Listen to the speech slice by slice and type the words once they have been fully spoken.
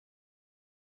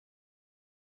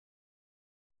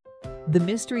The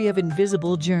mystery of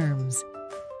invisible germs.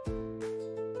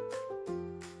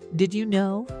 Did you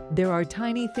know there are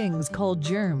tiny things called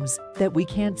germs that we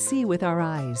can't see with our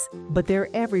eyes, but they're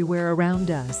everywhere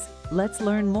around us? Let's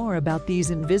learn more about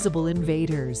these invisible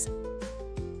invaders.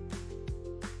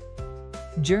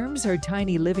 Germs are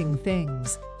tiny living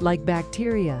things, like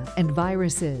bacteria and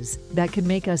viruses, that can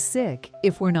make us sick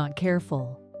if we're not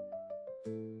careful.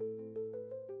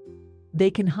 They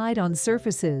can hide on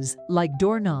surfaces like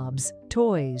doorknobs,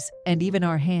 toys, and even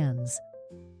our hands.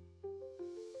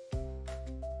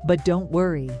 But don't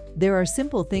worry, there are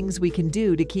simple things we can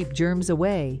do to keep germs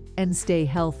away and stay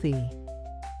healthy.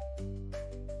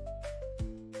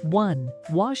 1.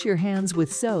 Wash your hands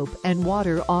with soap and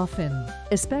water often,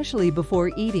 especially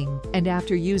before eating and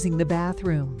after using the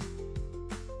bathroom.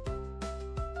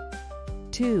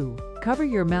 2. Cover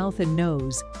your mouth and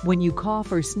nose when you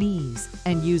cough or sneeze,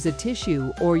 and use a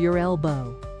tissue or your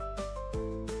elbow.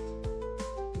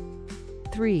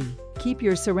 3. Keep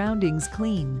your surroundings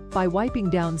clean by wiping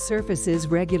down surfaces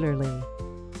regularly.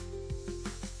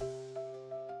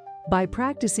 By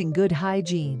practicing good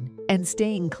hygiene and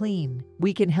staying clean,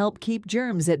 we can help keep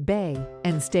germs at bay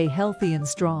and stay healthy and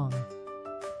strong.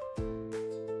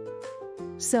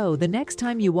 So, the next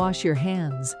time you wash your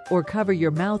hands or cover your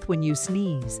mouth when you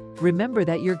sneeze, remember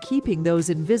that you're keeping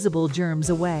those invisible germs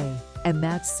away, and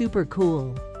that's super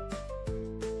cool.